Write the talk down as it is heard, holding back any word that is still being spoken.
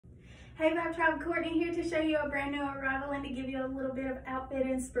Hey Vibe Tribe, Courtney here to show you a brand new arrival and to give you a little bit of outfit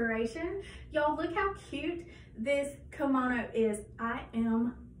inspiration. Y'all, look how cute this kimono is. I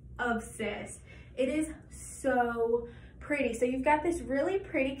am obsessed. It is so pretty. So you've got this really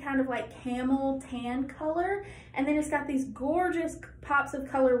pretty kind of like camel tan color, and then it's got these gorgeous pops of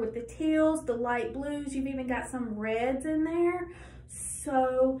color with the teals, the light blues. You've even got some reds in there.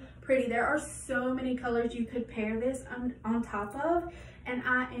 So pretty. There are so many colors you could pair this on top of, and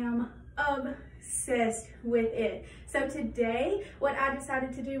I am obsessed with it. So today what I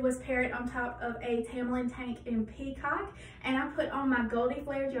decided to do was pair it on top of a Tamlin tank in peacock, and I put on my Goldie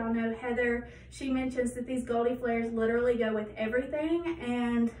flares. Y'all know Heather, she mentions that these Goldie flares literally go with everything,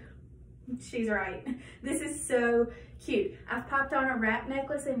 and she's right. This is so cute. I've popped on a wrap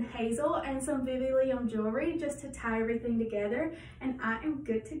necklace in hazel and some Vivi Liam jewelry just to tie everything together, and I am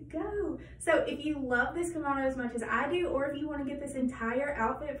good to go. So if you love this kimono as much as I do, or if you want to get this entire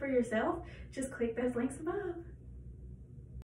outfit for yourself, just click those links above.